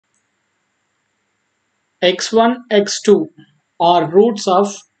x1, x2 are roots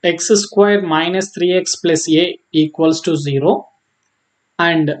of x square minus 3x plus a equals to 0,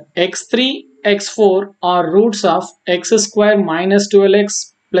 and x3, x4 are roots of x square minus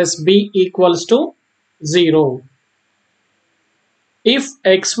 12x plus b equals to 0. If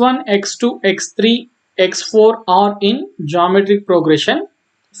x1, x2, x3, x4 are in geometric progression,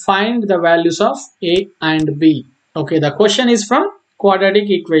 find the values of a and b. Okay, the question is from quadratic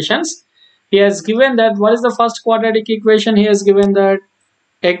equations. He has given that, what is the first quadratic equation? He has given that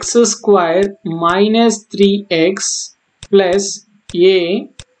x square minus 3x plus a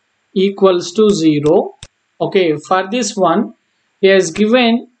equals to 0. Okay, for this one, he has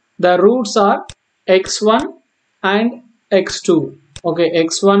given the roots are x1 and x2. Okay,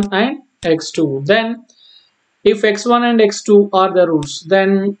 x1 and x2. Then if x1 and x2 are the roots,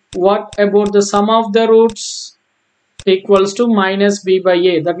 then what about the sum of the roots? Equals to minus b by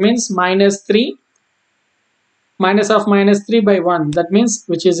a. That means minus 3, minus of minus 3 by 1. That means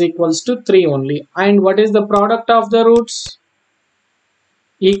which is equals to 3 only. And what is the product of the roots?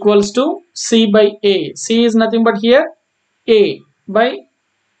 Equals to c by a. C is nothing but here a by,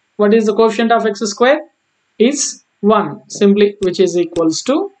 what is the coefficient of x square? Is 1 simply, which is equals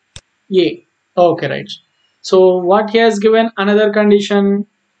to a. Okay, right. So what he has given another condition.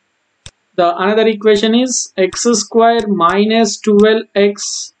 The another equation is x square minus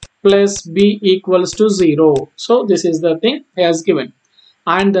 12x plus b equals to 0. So this is the thing he has given.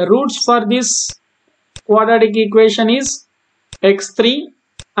 And the roots for this quadratic equation is x3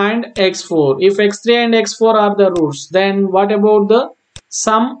 and x4. If x3 and x4 are the roots, then what about the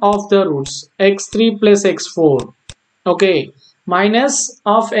sum of the roots? x3 plus x4. Okay, minus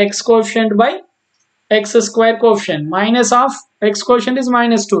of x coefficient by x square coefficient. Minus of x coefficient is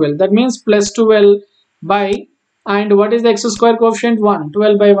minus 12. That means plus 12 by, and what is the x square coefficient? 1.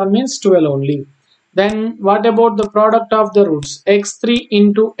 12 by 1 means 12 only. Then what about the product of the roots? x3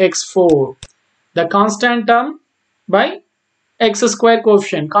 into x4. The constant term by x square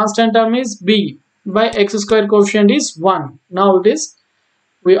coefficient. Constant term is b by x square coefficient is 1. Now it is,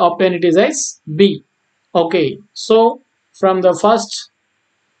 we obtain it is as b. Okay, so from the first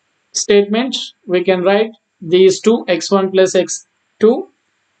statement we can write these two, x1 plus x2.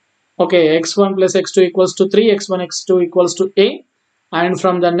 Okay, x1 plus x2 equals to 3, x1 x2 equals to a. And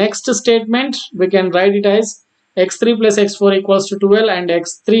from the next statement we can write it as x3 plus x4 equals to 12 and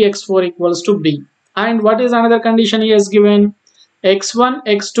x3 x4 equals to b. And what is another condition he has given? x1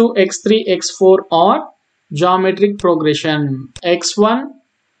 x2 x3 x4 are geometric progression. x1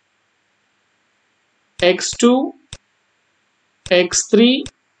 x2 x3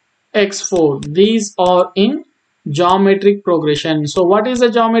 x4, these are in geometric progression. So what is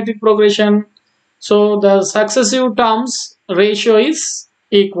the geometric progression? So the successive terms ratio is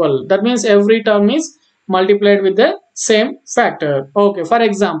equal. That means every term is multiplied with the same factor. Okay, for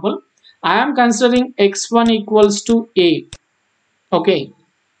example, I am considering x1 equals to a. Okay,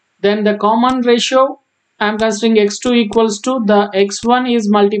 then the common ratio I am considering x2 equals to the x1 is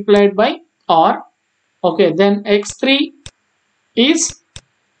multiplied by r. Okay, then x3 is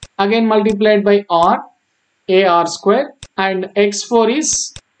again multiplied by r, ar square, and x4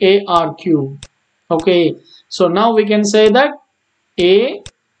 is ar cube. Okay, so now we can say that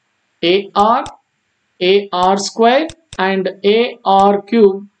ar square and ar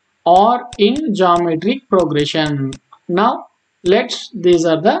cube are in geometric progression. Now these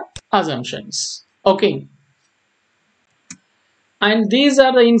are the assumptions. Okay, and these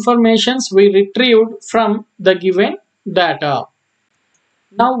are the informations we retrieved from the given data.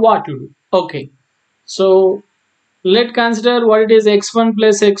 Now what to do? Okay, so let's consider what it is. x1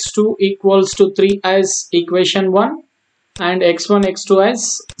 plus x2 equals to 3 as equation 1, and x1 x2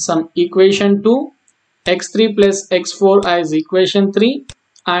 as some equation 2, x3 plus x4 as equation 3,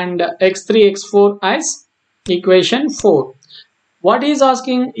 and x3 x4 as equation 4. What is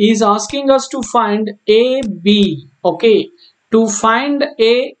asking? Is asking us to find a, b. Okay, to find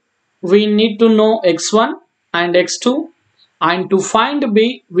a we need to know x1 and x2, and to find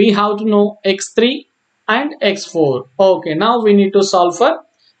b we have to know x3 and x4. Okay, now we need to solve for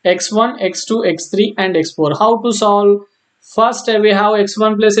x1, x2, x3 and x4. How to solve? First we have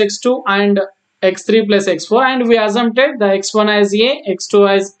x1 plus x2 and x3 plus x4, and we assumed the x1 as a, x2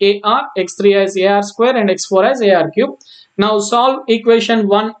 as ar, x3 as ar square, and x4 as ar cube. Now solve equation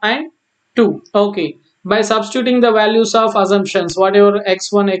 1 and 2. Okay, by substituting the values of assumptions, whatever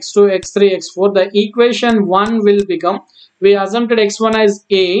x1, x2, x3, x4, the equation 1 will become, we assumed x1 as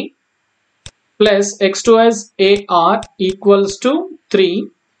a plus x2 as ar equals to 3.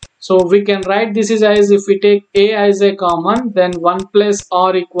 So we can write this is as, if we take a as a common, then 1 plus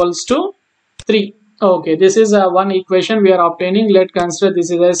r equals to 3. Okay, this is one equation we are obtaining. Let's consider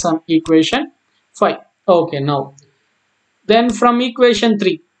this is some equation 5. Okay, now then from equation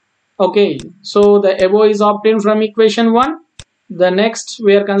 3. Okay, so the above is obtained from equation 1. The next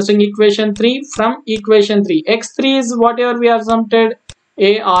we are considering equation 3 from equation 3. X3 is whatever we assumed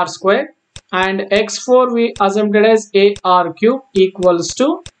a r square, and x4 we assumed as a r cube equals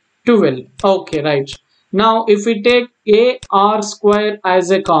to 12. Okay, right. Now if we take a r square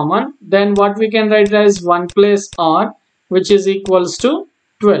as a common, then what we can write as 1 plus r, which is equals to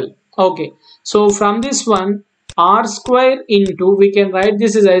 12. Okay, so from this one, r square into, we can write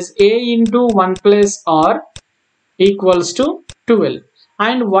this is as a into 1 plus r equals to 12.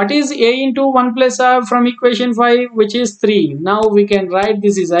 And what is a into 1 plus r from equation 5, which is 3. Now we can write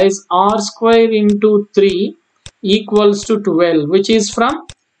this is as r square into 3 equals to 12, which is from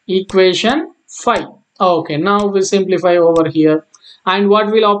equation 5. Okay, now we simplify over here, and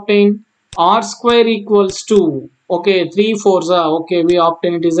what will obtain? R square equals 2. Okay, 3 fours are, okay, we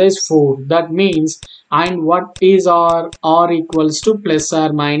obtain it is as 4. That means, and what is r equals to plus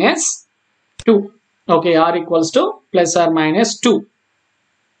or minus 2. Okay, r equals to plus or minus 2.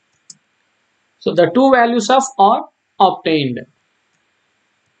 So the two values of r obtained.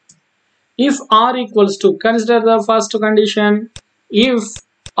 If r equals to, consider the first condition, if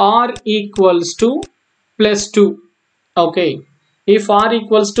r equals to plus 2. Okay, if r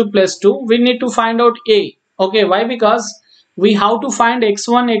equals to plus 2, we need to find out a. Okay, why? Because we have to find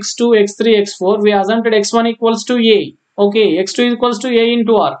x1, x2, x3, x4. We assumed x1 equals to a. Okay, x2 equals to a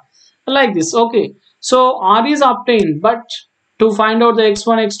into r, like this. Okay, so r is obtained, but to find out the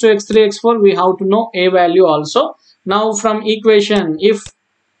x1, x2, x3, x4, we have to know a value also. Now from equation, if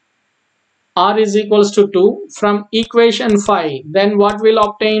r is equals to 2 from equation 5, then what will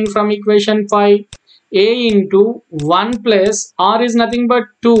obtain from equation 5? A into 1 plus r is nothing but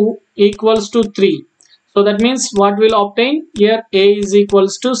 2 equals to 3. So that means what will obtain here? A is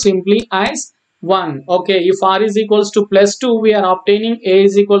equals to simply as 1. Okay, if r is equals to plus 2, we are obtaining a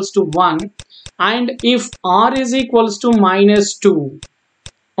is equals to 1. And if r is equals to minus 2,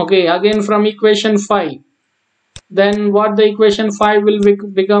 okay, again from equation 5, then what the equation 5 will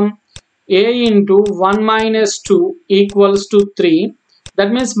become? A into 1 minus 2 equals to 3.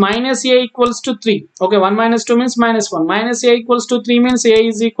 That means minus a equals to 3. Okay, 1 minus 2 means minus 1. Minus a equals to 3 means a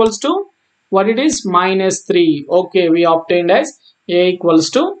is equals to what it is? Minus 3. Okay, we obtained as a equals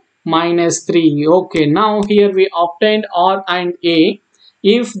to minus 3. Okay, now here we obtained r and a.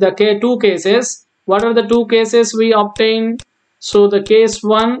 If the two cases, what are the two cases we obtained? So the case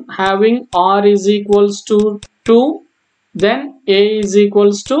 1 having r is equals to 2, then a is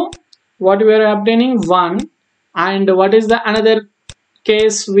equals to what we are obtaining? 1. And what is the another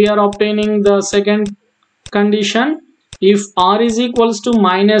case? We are obtaining the second condition. If r is equals to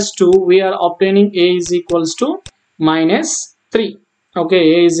minus 2, we are obtaining a is equals to minus 3.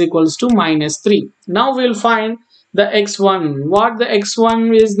 Okay, a is equals to minus 3. Now we will find the x1. What the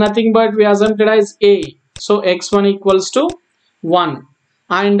x1 is nothing but we assumed as a. So x1 equals to 1.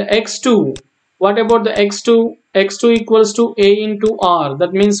 And x2, what about the x2? X2 equals to a into r,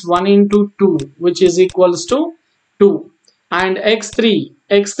 that means 1 into 2, which is equals to 2. And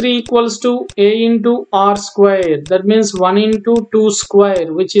x3 equals to a into r square, that means 1 into 2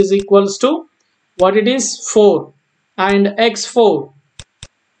 square, which is equals to what it is? 4. And x4,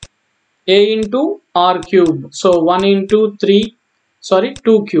 a into r cube, so 1 into 3, sorry,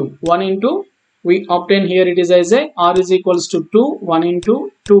 2 cube, 1 into, we obtain here it is as a r is equals to 2, 1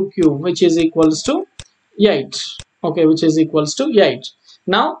 into 2 cube, which is equals to 8. Okay, which is equals to 8.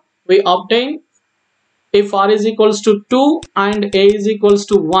 Now we obtain, if r is equals to 2 and a is equals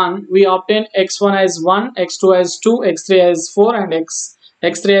to 1, we obtain x1 as 1, x2 as 2, x3 as 4, and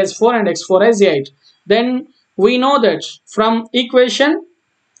x3 as 4, and x4 as 8. Then we know that from equation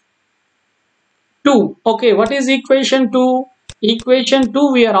 2. Okay, what is equation 2? Equation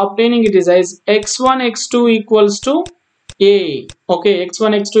 2 we are obtaining it is as x1 x2 equals to a. Okay,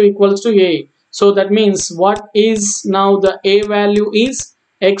 x1 x2 equals to a. So that means what is now the a value is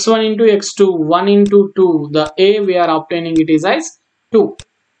x1 into x2, 1 into 2. The a we are obtaining it is as 2.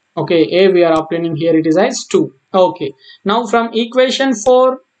 Okay, a we are obtaining here it is as 2. Okay, now from equation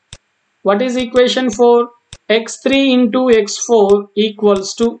 4, what is equation 4? x3 into x4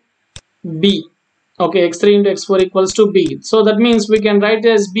 equals to b. Okay, x3 into x4 equals to b. So that means we can write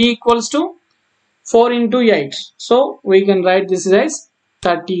as b equals to 4 into 8. So we can write this as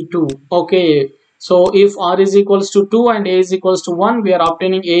 32. Okay, so if r is equals to 2 and a is equals to 1, we are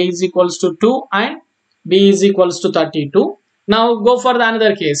obtaining a is equals to 2 and b is equals to 32. Now go for the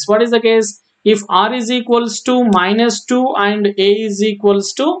another case. What is the case? If r is equals to minus 2 and a is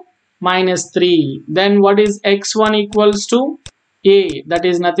equals to minus 3. Then what is x1 equals to a, that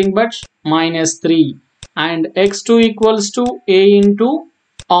is nothing but minus 3, and x2 equals to a into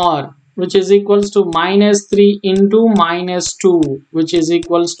r, which is equals to minus 3 into minus 2, which is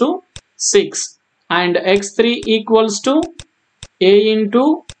equals to 6, and x3 equals to a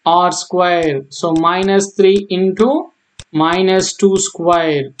into r square, so minus 3 into minus 2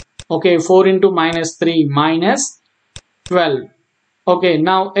 square. Okay, 4 into minus 3 minus 12. Okay,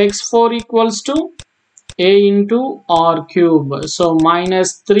 now x4 equals to a into r cube, so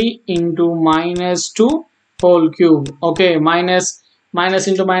minus 3 into minus 2 whole cube. Okay, minus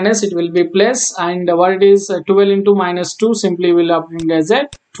into minus, it will be plus, and what it is, 12 into minus 2 simply will obtain as a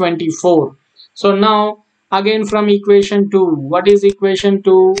 24. So now again from equation 2, what is equation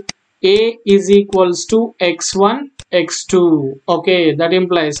 2? A is equals to x1 x2. Okay, that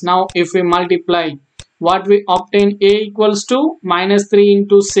implies now if we multiply, what we obtain, a equals to minus 3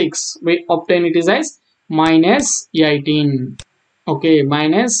 into 6, we obtain it is as minus 18. Okay,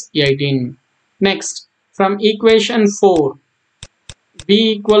 minus 18. Next, from equation 4,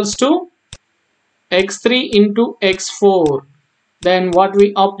 b equals to x3 into x4. Then what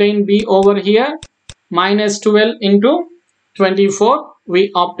we obtain, b over here, minus 12 into 24,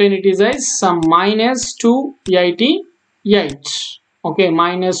 we obtain it is as some minus 288. Okay,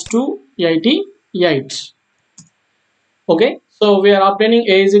 minus 288. Okay, so we are obtaining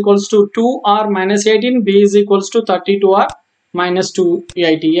a is equals to 2r minus 18, b is equals to 32r minus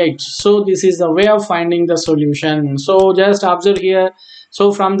 288. So this is the way of finding the solution. So just observe here.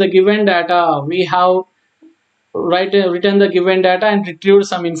 So from the given data, we have written the given data and retrieved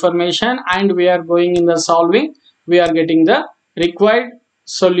some information, and we are going in the solving. We are getting the required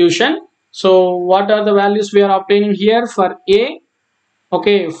solution. So what are the values we are obtaining here for a?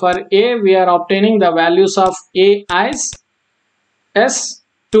 Okay, for a we are obtaining the values of a as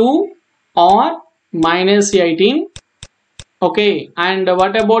S2 or minus 18. Okay, and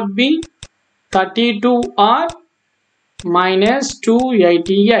what about B? 32 or minus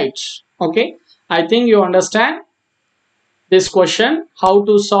 288. Okay, I think you understand this question, how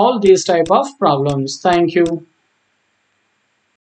to solve these type of problems. Thank you.